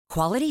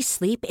Quality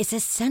sleep is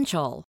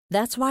essential.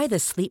 That's why the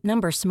Sleep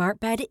Number Smart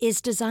Bed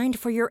is designed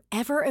for your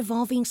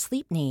ever-evolving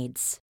sleep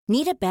needs.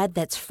 Need a bed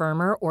that's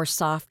firmer or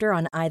softer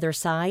on either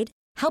side?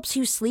 Helps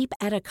you sleep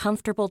at a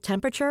comfortable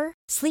temperature?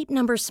 Sleep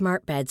Number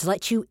Smart Beds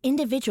let you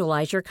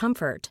individualize your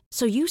comfort,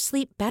 so you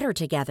sleep better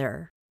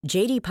together.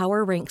 J.D.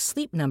 Power ranks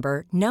Sleep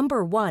Number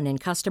number 1 in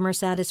customer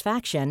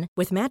satisfaction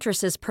with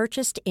mattresses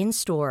purchased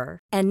in-store.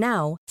 And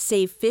now,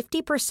 save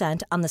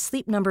 50% on the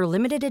Sleep Number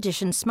Limited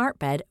Edition Smart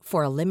Bed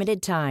for a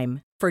limited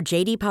time. For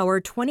J.D. Power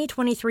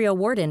 2023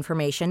 award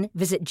information,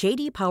 visit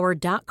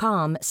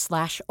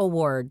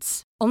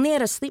jdpower.com/awards. Only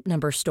at a Sleep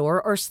Number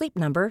store or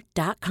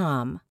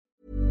sleepnumber.com.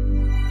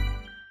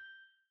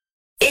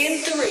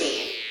 In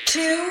 3,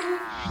 2,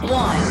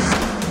 1.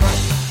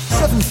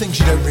 7 things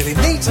you don't really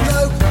need to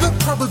know, but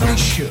probably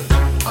should.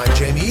 I'm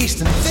Jamie East,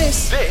 and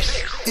this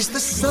is the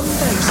Sunday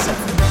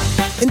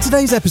 7. In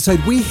today's episode,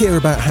 we hear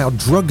about how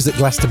drugs at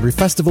Glastonbury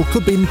Festival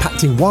could be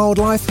impacting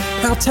wildlife,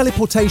 how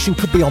teleportation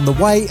could be on the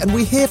way, and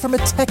we hear from a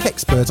tech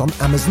expert on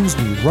Amazon's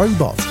new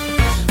robot.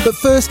 But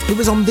first, it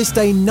was on this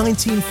day in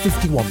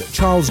 1951 that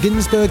Charles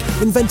Ginzburg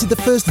invented the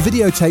first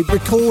videotape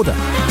recorder.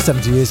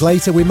 70 years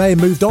later, we may have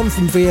moved on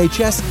from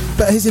VHS,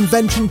 but his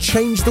invention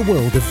changed the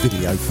world of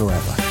video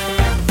forever.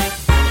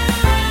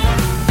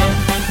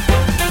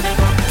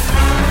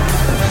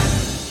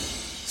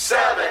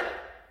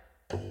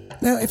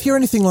 Now, if you're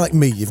anything like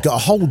me, you've got a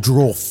whole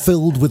drawer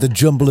filled with a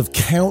jumble of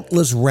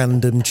countless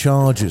random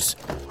chargers.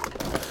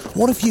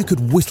 What if you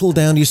could whittle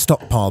down your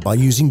stockpile by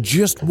using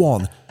just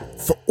one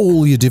for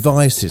all your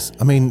devices?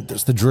 I mean,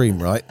 that's the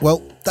dream, right?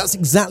 Well, that's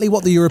exactly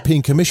what the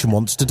European Commission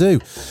wants to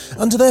do.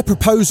 Under their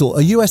proposal,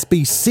 a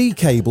USB-C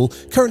cable,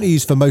 currently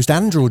used for most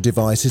Android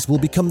devices, will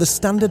become the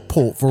standard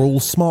port for all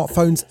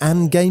smartphones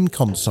and game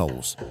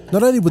consoles.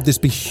 Not only would this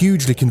be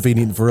hugely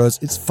convenient for us,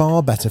 it's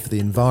far better for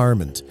the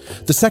environment.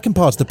 The second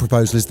part of the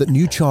proposal is that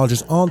new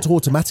chargers aren't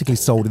automatically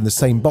sold in the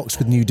same box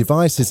with new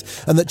devices,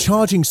 and that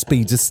charging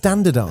speeds are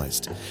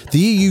standardised. The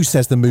EU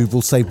says the move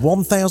will save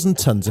 1,000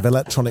 tonnes of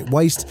electronic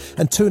waste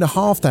and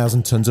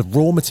 2,500 tonnes of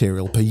raw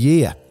material per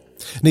year.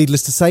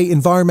 Needless to say,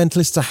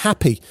 environmentalists are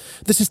happy.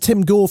 This is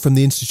Tim Gore from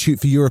the Institute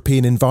for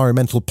European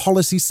Environmental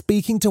Policy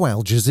speaking to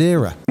Al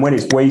Jazeera. When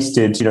it's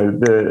wasted,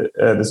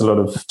 there's a lot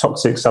of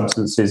toxic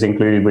substances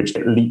included which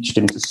get leached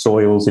into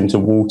soils, into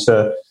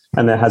water,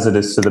 and they're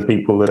hazardous to the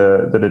people that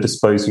are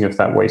disposing of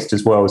that waste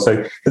as well.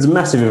 So there's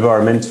massive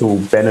environmental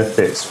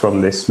benefits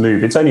from this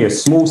move. It's only a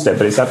small step,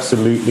 but it's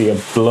absolutely a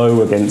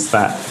blow against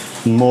that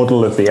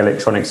model of the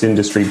electronics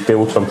industry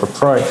built on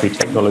proprietary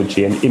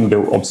technology and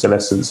inbuilt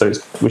obsolescence,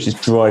 which is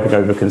driving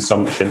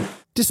overconsumption.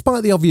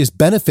 Despite the obvious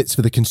benefits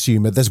for the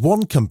consumer, there's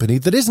one company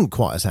that isn't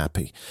quite as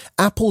happy.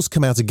 Apple's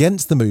come out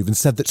against the move and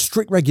said that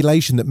strict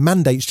regulation that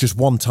mandates just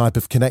one type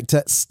of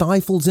connector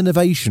stifles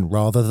innovation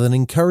rather than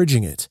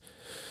encouraging it.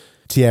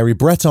 Thierry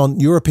Breton,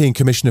 European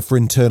Commissioner for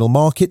Internal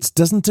Markets,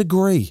 doesn't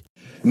agree.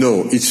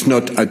 No, it's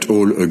not at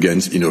all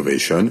against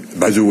innovation.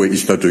 By the way,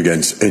 it's not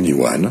against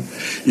anyone.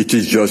 It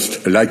is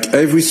just like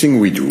everything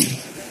we do,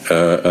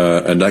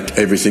 and like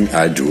everything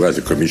I do as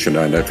a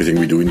commissioner and everything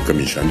we do in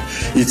commission,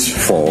 it's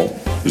for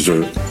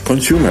the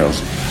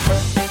consumers.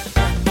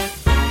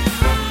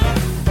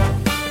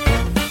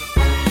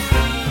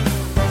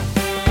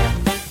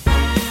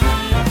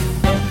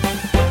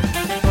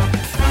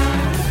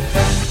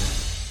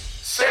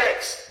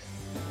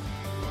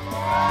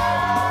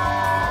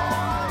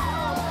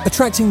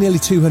 Attracting nearly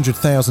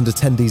 200,000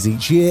 attendees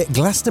each year,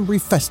 Glastonbury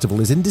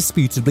Festival is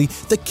indisputably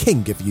the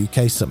king of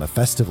UK summer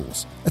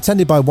festivals.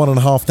 Attended by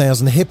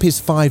 1,500 hippies,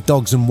 5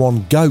 dogs and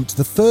 1 goat,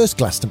 the first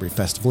Glastonbury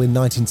Festival in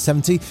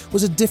 1970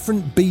 was a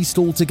different beast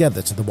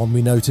altogether to the one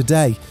we know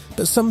today,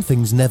 but some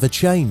things never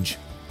change.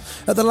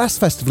 At the last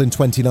festival in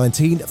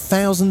 2019,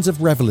 thousands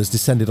of revellers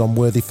descended on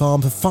Worthy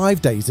Farm for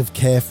 5 days of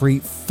carefree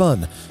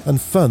fun,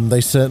 and fun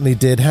they certainly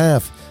did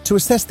have. To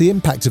assess the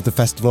impact of the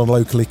festival on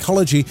local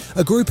ecology,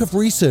 a group of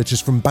researchers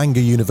from Bangor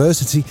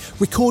University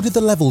recorded the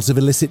levels of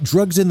illicit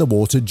drugs in the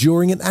water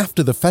during and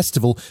after the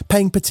festival,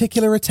 paying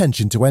particular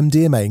attention to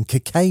MDMA and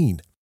cocaine.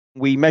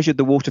 We measured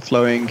the water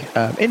flowing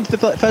into the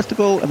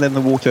festival and then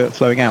the water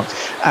flowing out.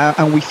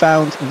 And we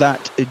found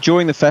that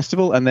during the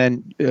festival and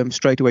then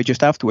straight away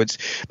just afterwards,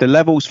 the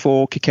levels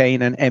for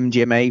cocaine and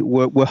MDMA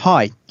were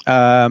high.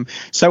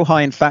 So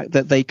high, in fact,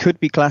 that they could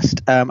be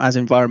classed as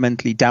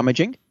environmentally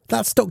damaging.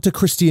 That's Dr.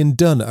 Christian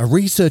Dunn, a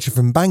researcher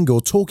from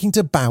Bangor, talking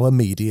to Bauer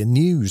Media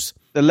News.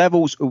 The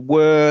levels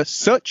were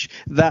such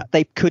that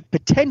they could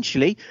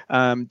potentially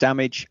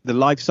damage the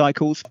life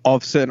cycles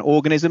of certain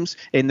organisms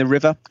in the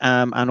river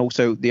and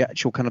also the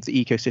actual kind of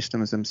the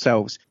ecosystems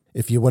themselves.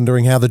 If you're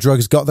wondering how the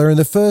drugs got there in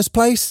the first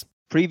place,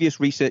 previous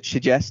research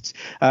suggests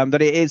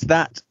that it is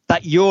that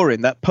that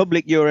urine, that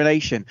public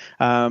urination,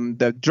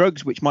 the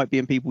drugs which might be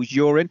in people's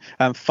urine,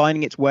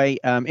 finding its way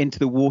into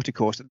the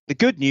watercourse. The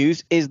good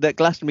news is that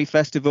Glastonbury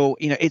Festival,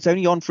 it's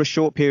only on for a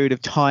short period of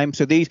time.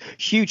 So these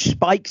huge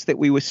spikes that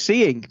we were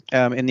seeing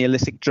in the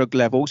illicit drug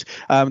levels,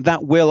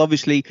 that will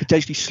obviously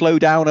potentially slow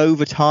down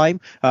over time.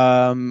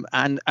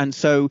 And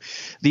so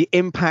the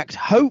impact,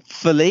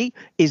 hopefully,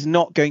 is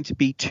not going to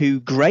be too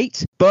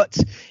great. But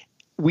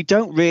we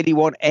don't really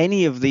want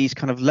any of these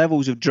kind of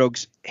levels of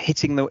drugs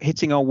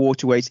hitting our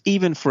waterways,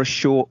 even for a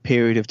short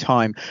period of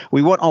time.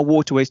 We want our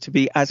waterways to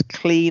be as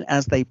clean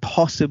as they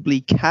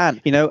possibly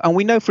can, and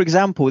we know, for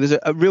example, there's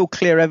a real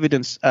clear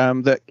evidence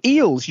that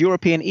eels,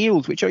 European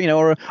eels, which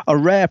are a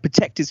rare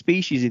protected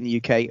species in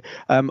the UK,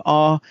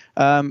 are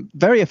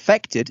very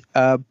affected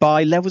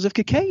by levels of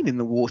cocaine in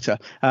the water.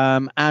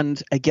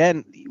 And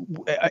again,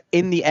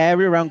 in the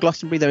area around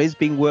Glastonbury, there is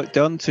being work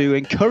done to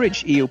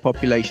encourage eel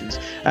populations,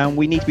 and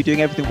we need to be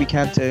doing everything we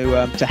can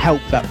to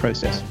help that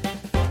process.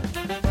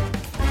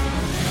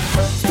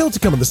 Still to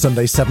come on the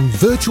Sunday 7,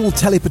 virtual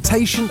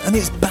teleportation, and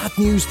it's bad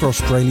news for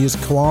Australia's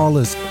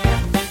koalas.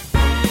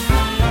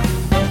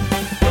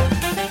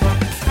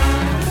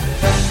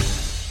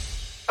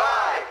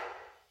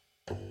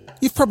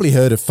 You've probably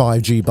heard of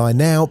 5G by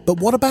now, but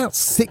what about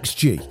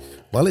 6G?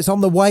 Well, it's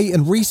on the way,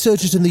 and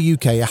researchers in the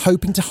UK are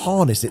hoping to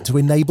harness it to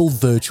enable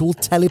virtual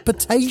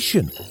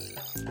teleportation.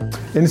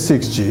 In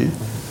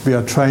 6G, we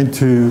are trying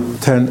to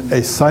turn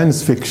a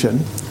science fiction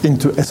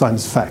into a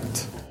science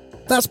fact.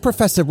 That's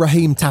Professor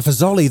Rahim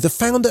Tafazoli, the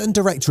founder and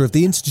director of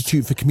the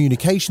Institute for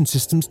Communication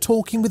Systems,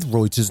 talking with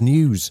Reuters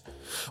News.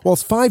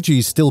 Whilst 5G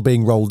is still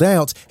being rolled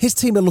out, his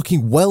team are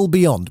looking well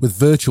beyond with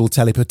virtual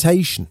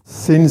teleportation.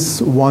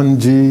 Since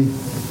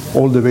 1G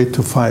all the way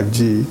to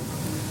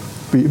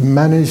 5G, we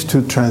managed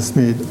to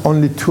transmit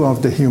only two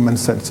of the human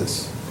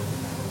senses,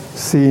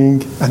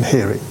 seeing and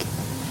hearing.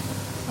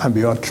 And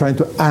we are trying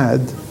to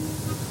add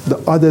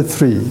the other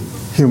three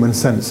human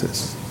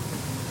senses,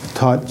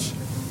 touch,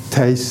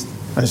 taste,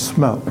 and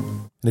smell.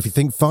 And if you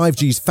think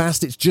 5G's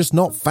fast, it's just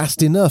not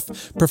fast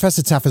enough.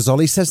 Professor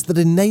Tafazoli says that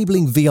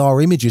enabling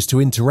VR images to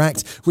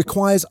interact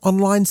requires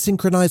online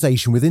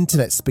synchronization with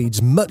internet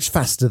speeds much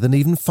faster than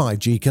even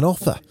 5G can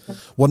offer.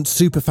 Once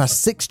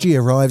superfast 6G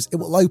arrives, it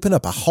will open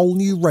up a whole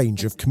new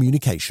range of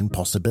communication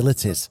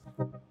possibilities.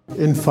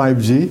 In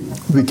 5G,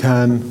 we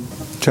can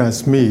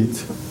transmit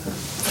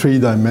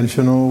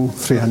three-dimensional,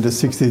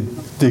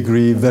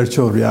 360-degree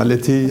virtual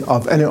reality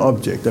of any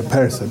object, a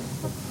person.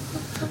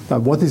 Now,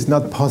 what is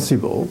not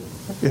possible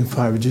in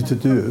 5G to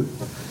do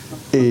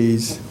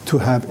is to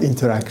have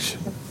interactions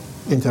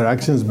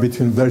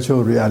between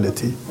virtual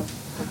reality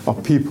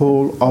of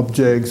people,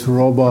 objects,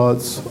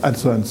 robots, and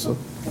so on and so.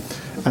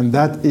 And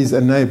that is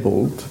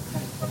enabled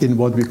in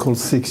what we call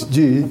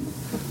 6G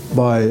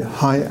by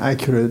high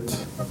accurate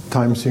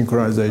time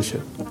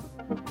synchronization.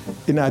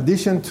 In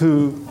addition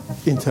to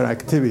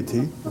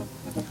interactivity,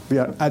 we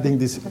are adding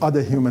these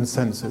other human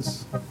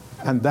senses,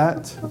 and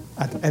that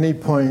at any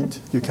point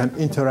you can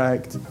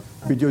interact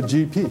with your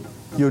GP.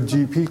 Your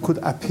GP could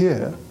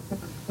appear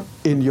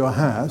in your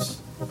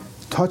house,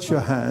 touch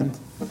your hand,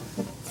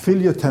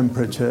 feel your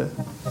temperature,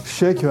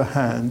 shake your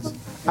hands,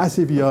 as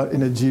if you are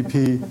in a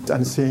GP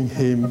and seeing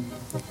him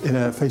in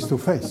a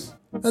face-to-face.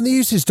 And the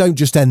uses don't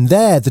just end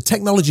there. The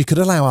technology could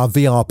allow our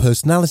VR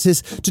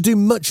personalities to do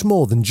much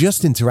more than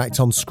just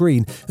interact on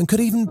screen, and could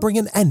even bring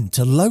an end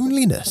to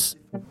loneliness.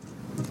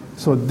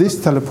 So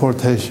this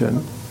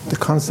teleportation, the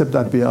concept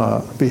that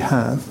we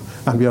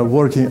have and we are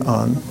working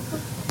on,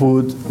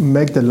 would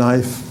make the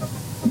life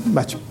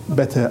much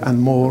better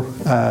and more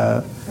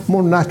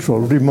natural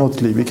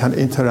remotely. We can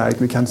interact,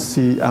 we can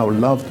see our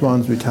loved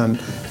ones, we can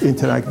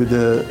interact with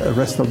the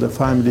rest of the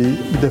family,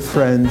 with the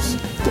friends,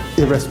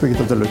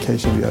 irrespective of the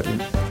location we are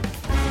in.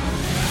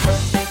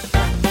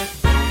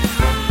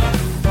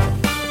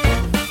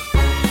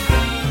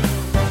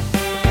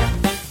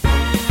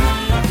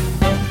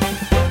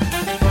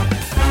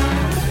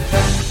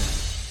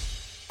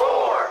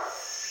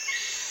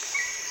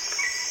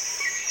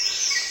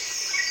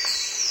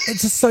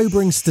 It's a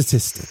sobering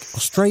statistic.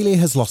 Australia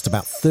has lost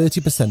about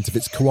 30% of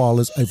its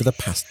koalas over the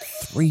past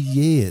 3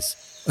 years.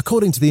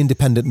 According to the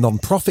independent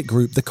non-profit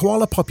group, the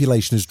koala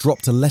population has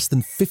dropped to less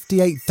than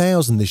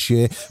 58,000 this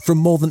year from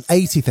more than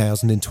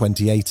 80,000 in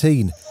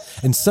 2018.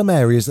 In some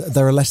areas,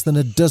 there are less than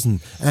a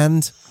dozen,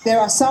 and there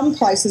are some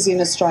places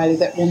in Australia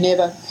that will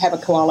never have a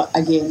koala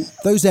again.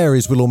 Those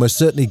areas will almost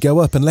certainly go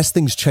up unless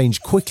things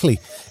change quickly.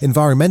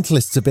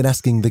 Environmentalists have been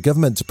asking the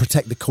government to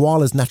protect the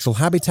koalas' natural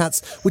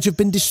habitats, which have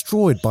been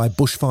destroyed by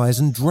bushfires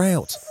and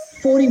drought.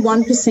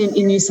 41%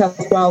 in New South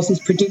Wales is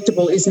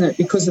predictable, isn't it,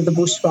 because of the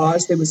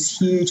bushfires? There was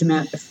a huge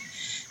amount of...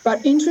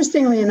 But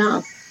interestingly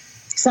enough,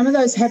 some of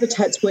those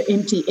habitats were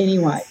empty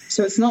anyway,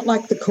 so it's not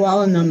like the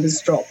koala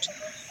numbers dropped.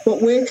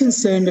 What we're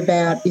concerned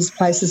about is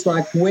places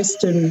like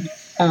Western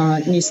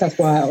New South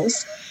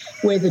Wales,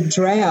 where the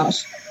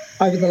drought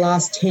over the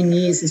last 10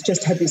 years has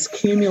just had this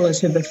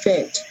cumulative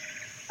effect.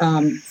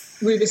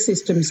 River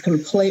systems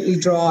completely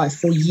dry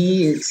for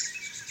years.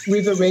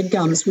 river red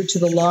gums, which are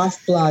the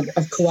lifeblood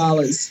of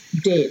koalas,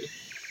 dead.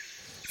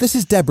 This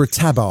is Deborah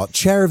Tabart,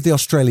 chair of the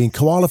Australian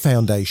Koala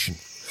Foundation.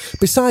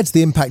 Besides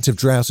the impact of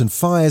drought and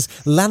fires,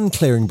 land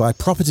clearing by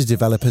property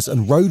developers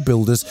and road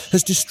builders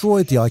has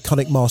destroyed the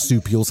iconic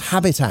marsupial's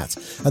habitat,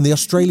 and the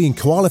Australian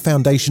Koala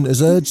Foundation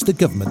has urged the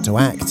government to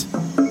act.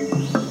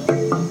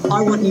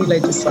 I want new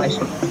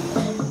legislation,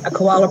 a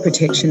Koala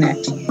Protection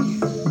Act.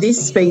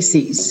 This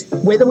species,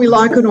 whether we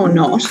like it or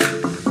not,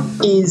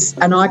 is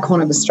an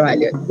icon of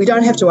Australia. We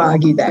don't have to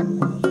argue that.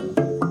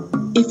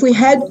 If we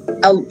had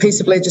a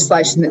piece of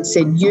legislation that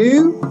said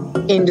you,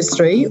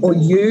 industry, or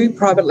you,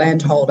 private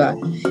landholder,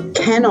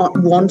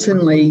 cannot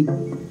wantonly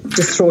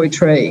destroy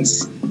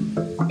trees,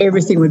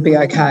 everything would be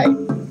okay.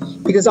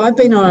 Because I've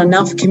been on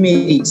enough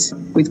committees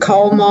with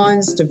coal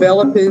mines,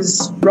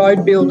 developers,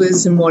 road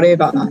builders and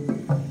whatever,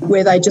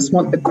 where they just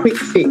want the quick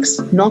fix,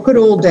 knock it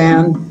all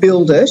down,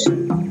 build it,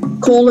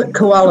 call it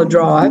Koala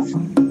Drive,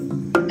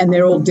 and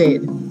they're all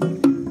dead.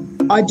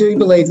 I do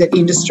believe that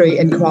industry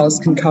and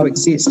koalas can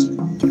coexist.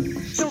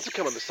 Still to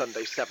come on the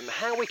Sunday 7,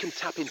 how we can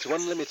tap into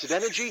unlimited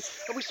energy,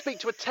 and we speak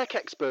to a tech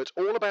expert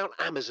all about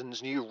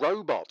Amazon's new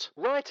robot,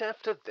 right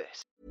after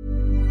this.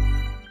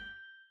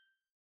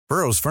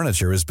 Burrow's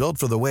furniture is built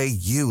for the way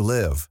you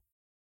live.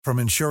 From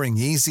ensuring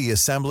easy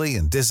assembly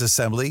and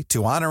disassembly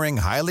to honoring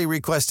highly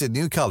requested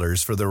new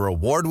colors for their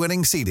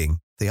award-winning seating,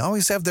 they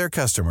always have their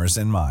customers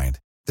in mind.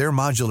 Their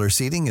modular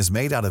seating is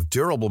made out of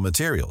durable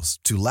materials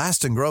to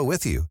last and grow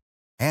with you.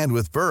 And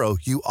with Burrow,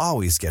 you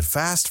always get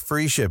fast,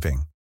 free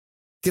shipping.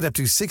 Get up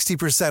to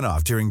 60%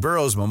 off during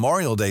Burrow's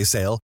Memorial Day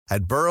sale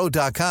at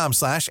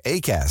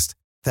burrow.com/ACAST.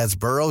 That's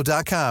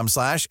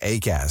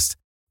burrow.com/ACAST.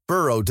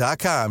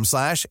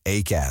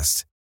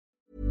 burrow.com/ACAST.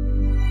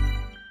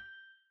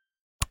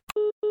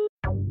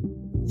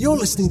 You're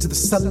listening to the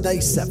Sunday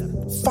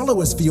 7.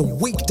 Follow us for your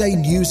weekday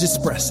news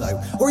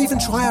espresso, or even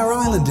try our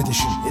Ireland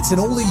edition. It's in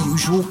all the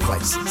usual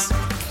places.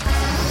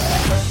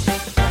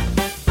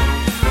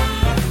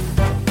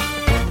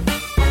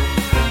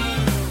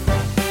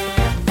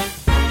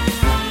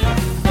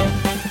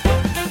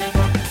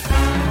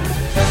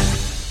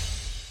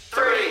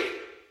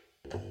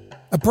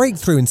 A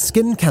breakthrough in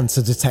skin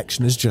cancer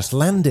detection has just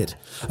landed.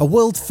 A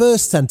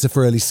world-first centre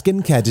for early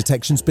skincare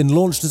detection has been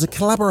launched as a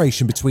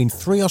collaboration between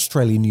 3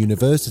 Australian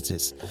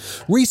universities.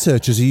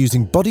 Researchers are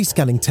using body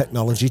scanning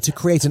technology to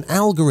create an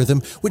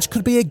algorithm which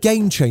could be a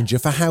game-changer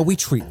for how we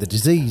treat the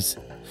disease.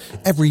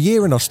 Every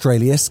year in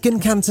Australia,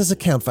 skin cancers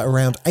account for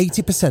around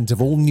 80%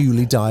 of all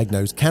newly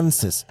diagnosed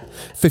cancers.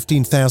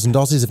 15,000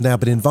 Aussies have now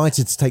been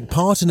invited to take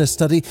part in a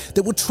study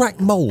that would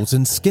track moles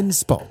and skin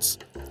spots.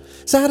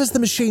 So how does the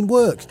machine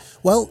work?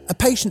 Well, a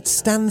patient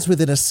stands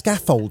within a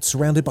scaffold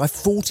surrounded by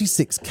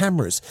 46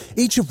 cameras,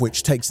 each of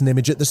which takes an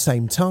image at the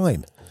same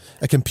time.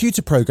 A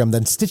computer program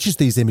then stitches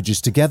these images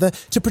together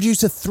to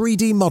produce a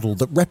 3D model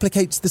that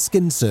replicates the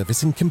skin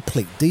surface in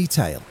complete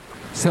detail.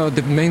 So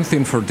the main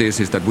thing for this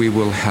is that we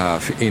will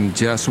have in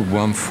just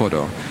one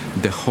photo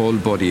the whole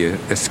body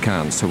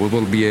scan. So we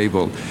will be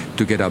able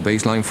to get a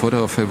baseline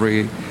photo of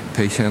every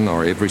patient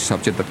or every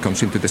subject that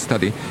comes into the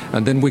study,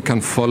 and then we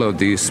can follow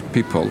these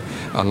people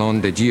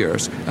along the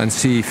years and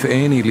see if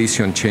any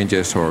lesion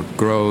changes or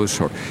grows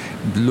or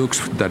looks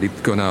that it's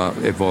gonna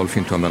evolve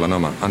into a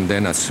melanoma. And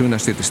then as soon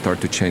as it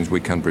starts to change, we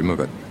can remove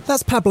it.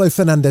 That's Pablo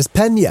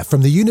Fernandez-Peña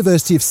from the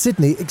University of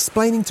Sydney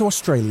explaining to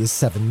Australia's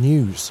 7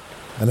 News.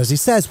 And as he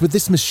says, with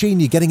this machine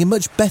you're getting a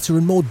much better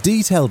and more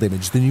detailed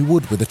image than you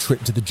would with a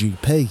trip to the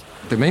GP.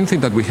 The main thing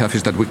that we have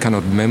is that we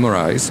cannot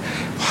memorize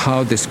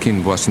how the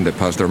skin was in the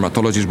past.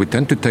 Dermatologists, we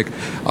tend to take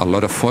a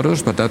lot of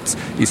photos, but that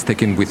is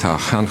taken with a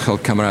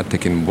handheld camera,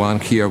 taking one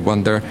here,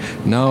 one there.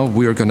 Now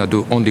we're going to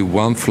do only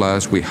one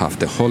flash. We have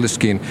the whole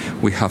skin.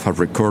 We have a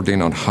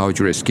recording on how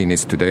your skin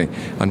is today,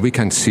 and we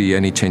can see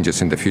any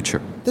changes in the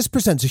future. This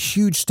presents a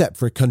huge step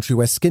for a country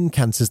where skin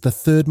cancer is the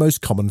 3rd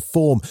most common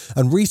form,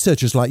 and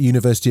researchers like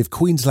University of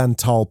Queensland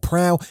Tal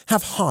Prow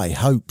have high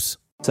hopes.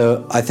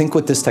 So I think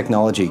what this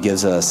technology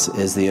gives us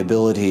is the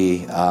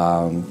ability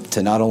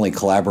to not only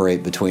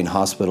collaborate between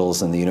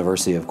hospitals and the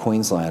University of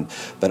Queensland,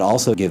 but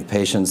also give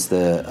patients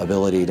the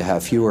ability to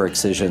have fewer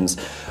excisions,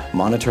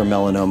 monitor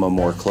melanoma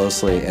more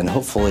closely, and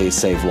hopefully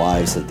save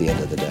lives at the end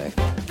of the day.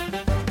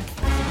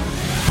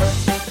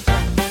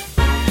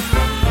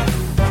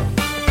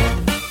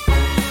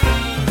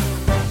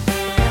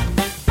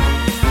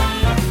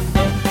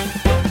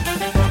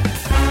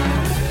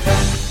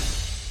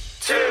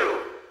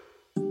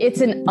 It's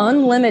an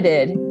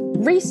unlimited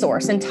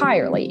resource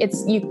entirely.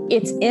 It's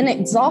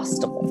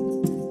inexhaustible.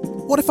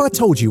 What if I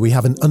told you we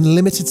have an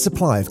unlimited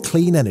supply of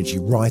clean energy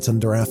right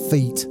under our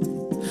feet?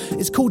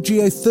 It's called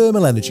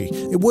geothermal energy.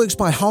 It works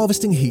by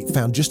harvesting heat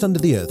found just under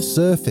the Earth's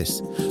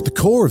surface. The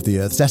core of the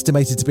Earth is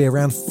estimated to be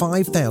around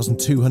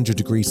 5,200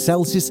 degrees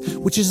Celsius,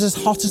 which is as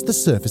hot as the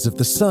surface of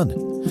the sun.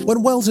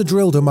 When wells are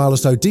drilled a mile or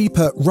so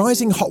deeper,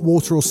 rising hot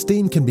water or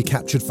steam can be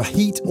captured for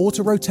heat or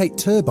to rotate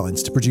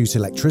turbines to produce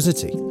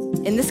electricity.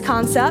 In this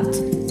concept,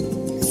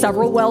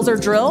 several wells are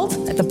drilled.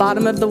 At the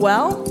bottom of the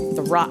well,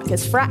 the rock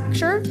is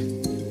fractured.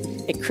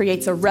 It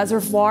creates a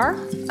reservoir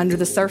under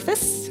the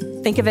surface.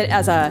 Think of it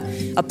as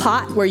a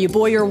pot where you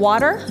boil your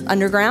water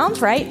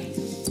underground, right?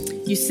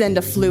 You send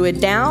a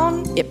fluid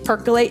down, it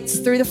percolates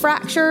through the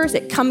fractures,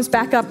 it comes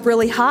back up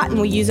really hot,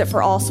 and we use it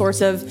for all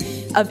sorts of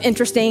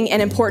interesting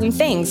and important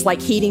things,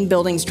 like heating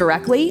buildings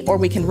directly, or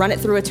we can run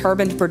it through a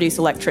turbine to produce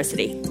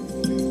electricity.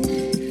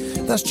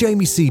 That's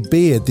Jamie C.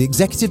 Beard, the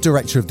Executive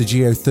Director of the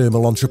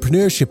Geothermal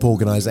Entrepreneurship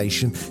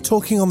Organisation,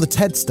 talking on the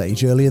TED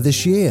stage earlier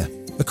this year.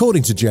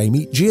 According to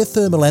Jamie,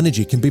 geothermal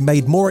energy can be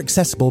made more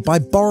accessible by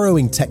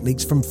borrowing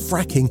techniques from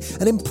fracking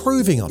and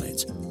improving on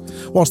it.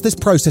 Whilst this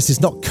process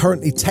is not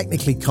currently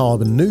technically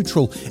carbon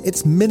neutral,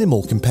 it's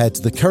minimal compared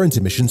to the current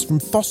emissions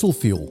from fossil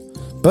fuel.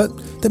 But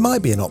there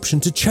might be an option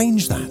to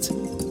change that.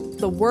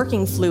 The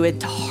working fluid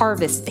to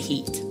harvest the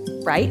heat,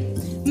 right?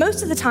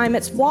 Most of the time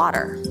it's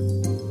water.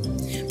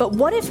 But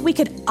what if we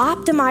could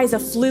optimize a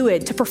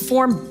fluid to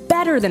perform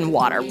better than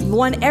water,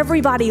 one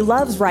everybody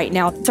loves right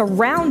now, to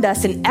round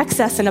us in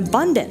excess and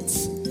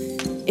abundance?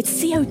 It's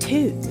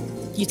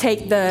CO2. You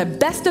take the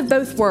best of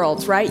both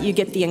worlds, right? You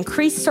get the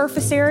increased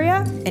surface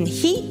area and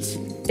heat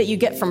that you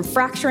get from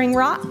fracturing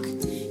rock.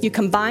 You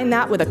combine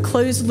that with a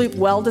closed-loop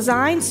well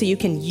design so you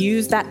can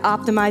use that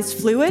optimized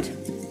fluid.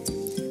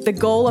 The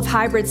goal of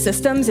hybrid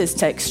systems is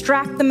to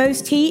extract the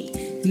most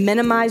heat,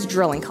 minimize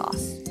drilling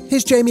costs.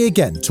 Here's Jamie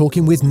again,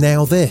 talking with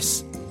Now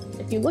This.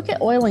 If you look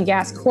at oil and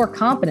gas core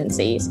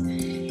competencies,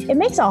 it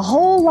makes a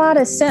whole lot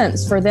of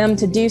sense for them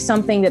to do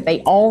something that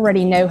they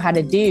already know how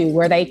to do,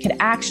 where they could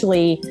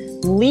actually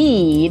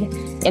lead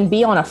and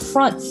be on a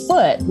front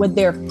foot with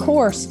their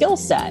core skill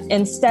set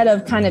instead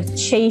of kind of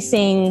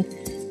chasing,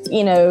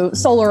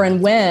 solar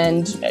and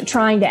wind,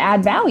 trying to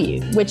add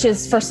value, which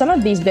is for some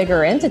of these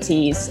bigger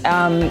entities,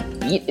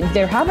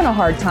 they're having a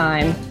hard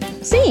time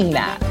seeing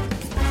that.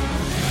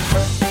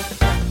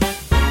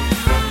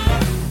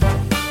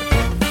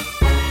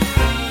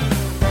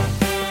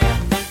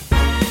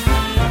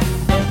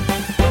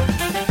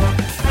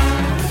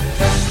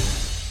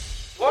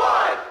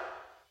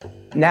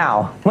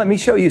 Now, let me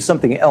show you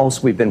something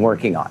else we've been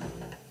working on.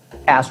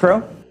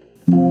 Astro,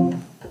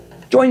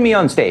 join me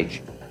on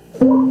stage.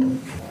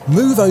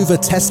 Move over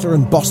Tesla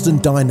and Boston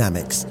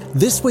Dynamics.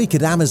 This week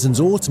at Amazon's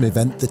autumn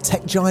event, the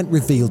tech giant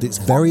revealed its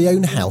very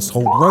own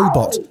household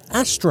robot,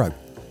 Astro.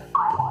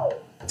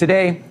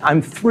 Today,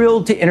 I'm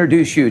thrilled to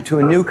introduce you to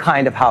a new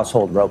kind of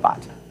household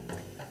robot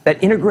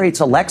that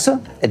integrates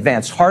Alexa,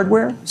 advanced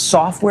hardware,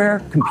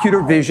 software,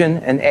 computer vision,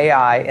 and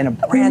AI in a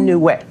brand new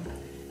way.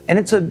 And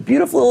it's a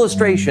beautiful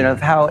illustration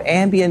of how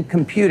ambient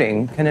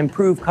computing can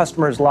improve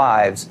customers'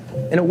 lives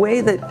in a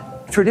way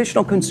that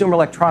traditional consumer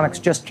electronics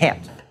just can't.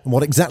 And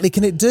what exactly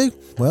can it do?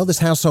 Well, this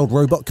household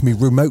robot can be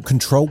remote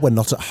controlled when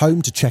not at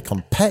home to check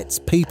on pets,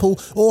 people,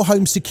 or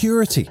home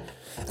security.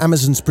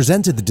 Amazon's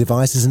presented the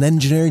device as an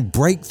engineering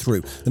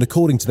breakthrough, and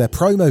according to their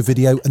promo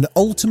video, an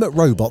ultimate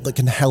robot that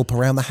can help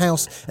around the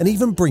house and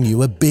even bring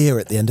you a beer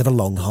at the end of a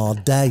long,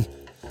 hard day.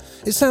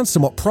 It sounds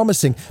somewhat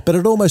promising, but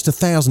at almost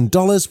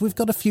 $1,000, we've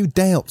got a few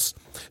doubts.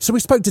 So we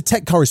spoke to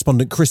tech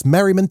correspondent Chris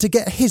Merriman to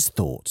get his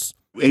thoughts.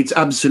 It's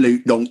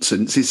absolute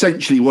nonsense.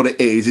 Essentially what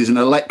it is an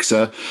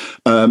Alexa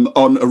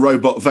on a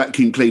robot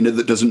vacuum cleaner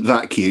that doesn't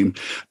vacuum.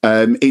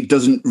 It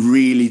doesn't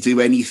really do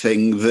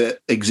anything that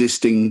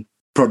existing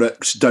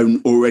products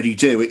don't already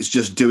do. It's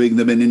just doing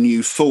them in a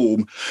new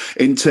form.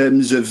 In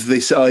terms of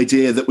this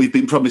idea that we've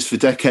been promised for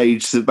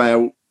decades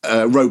about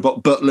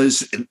robot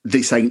butlers,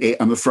 this ain't it,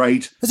 I'm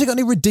afraid. Has it got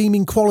any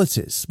redeeming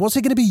qualities? What's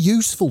it going to be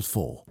useful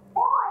for?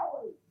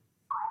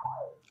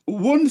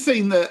 One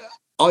thing that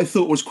I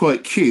thought was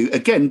quite cute,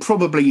 again,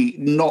 probably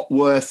not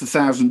worth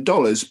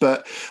 $1,000,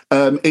 but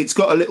it's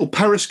got a little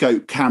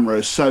periscope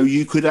camera, so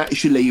you could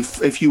actually,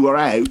 if you were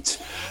out,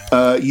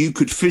 you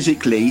could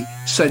physically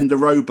send a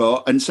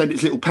robot and send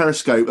its little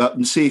periscope up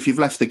and see if you've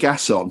left the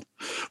gas on,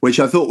 which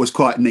I thought was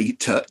quite a neat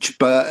touch.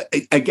 But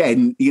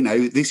again,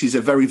 this is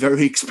a very,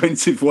 very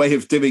expensive way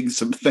of doing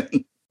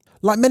something.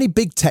 Like many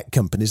big tech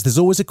companies, there's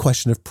always a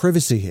question of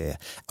privacy here.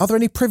 Are there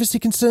any privacy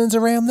concerns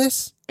around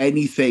this?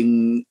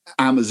 Anything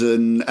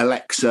Amazon,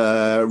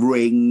 Alexa,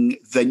 Ring,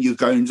 then you're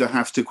going to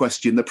have to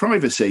question the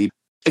privacy.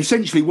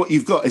 Essentially, what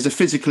you've got is a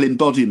physical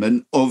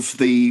embodiment of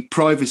the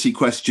privacy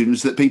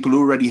questions that people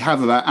already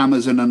have about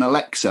Amazon and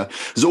Alexa.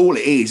 Because all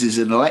it is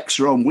an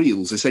Alexa on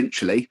wheels,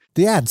 essentially.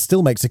 The ad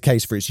still makes a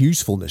case for its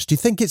usefulness. Do you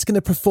think it's going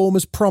to perform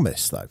as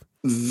promised, though?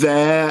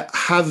 There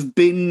have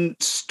been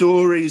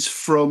stories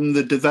from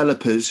the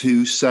developers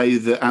who say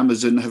that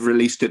Amazon have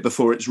released it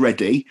before it's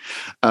ready.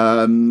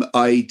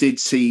 I did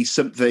see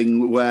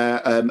something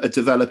where a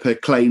developer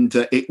claimed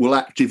that it will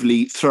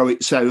actively throw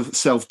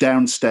itself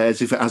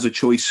downstairs if it has a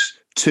choice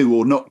to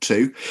or not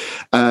to.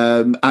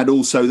 And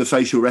also the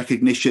facial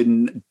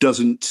recognition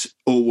doesn't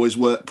always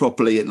work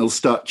properly, and it'll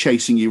start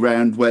chasing you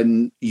around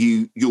when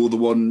you're the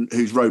one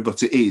whose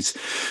robot it is.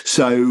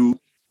 So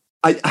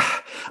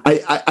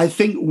I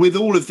think with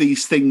all of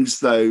these things,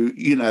 though,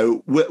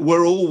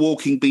 we're all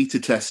walking beta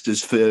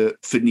testers for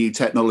new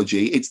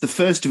technology. It's the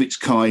first of its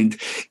kind.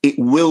 It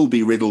will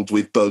be riddled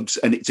with bugs,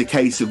 and it's a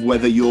case of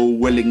whether you're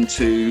willing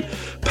to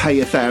pay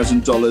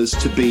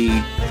 $1,000 to be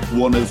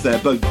one of their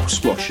bug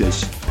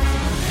squashers.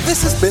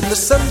 This has been the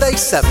Sunday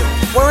 7.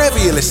 Wherever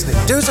you're listening,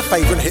 do us a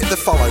favour and hit the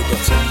follow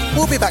button.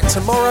 We'll be back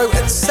tomorrow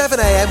at 7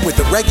 a.m. with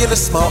the regular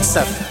Smart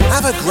 7.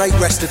 Have a great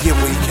rest of your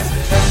weekend.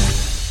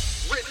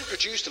 Written,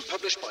 produced and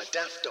published by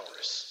Daft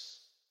Doris.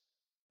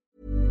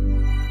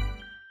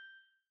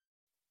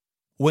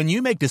 When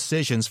you make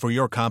decisions for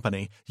your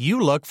company,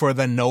 you look for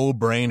the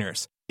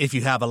no-brainers. If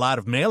you have a lot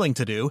of mailing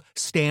to do,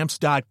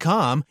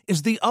 Stamps.com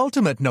is the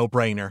ultimate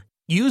no-brainer.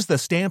 Use the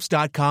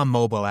Stamps.com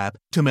mobile app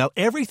to mail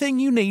everything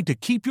you need to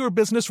keep your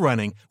business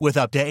running with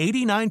up to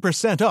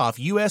 89% off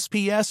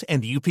USPS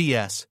and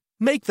UPS.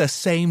 Make the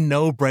same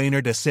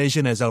no-brainer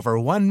decision as over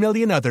 1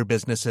 million other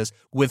businesses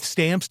with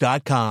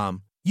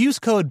Stamps.com. Use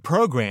code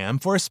PROGRAM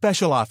for a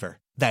special offer.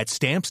 That's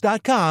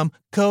Stamps.com,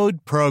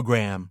 code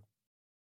PROGRAM.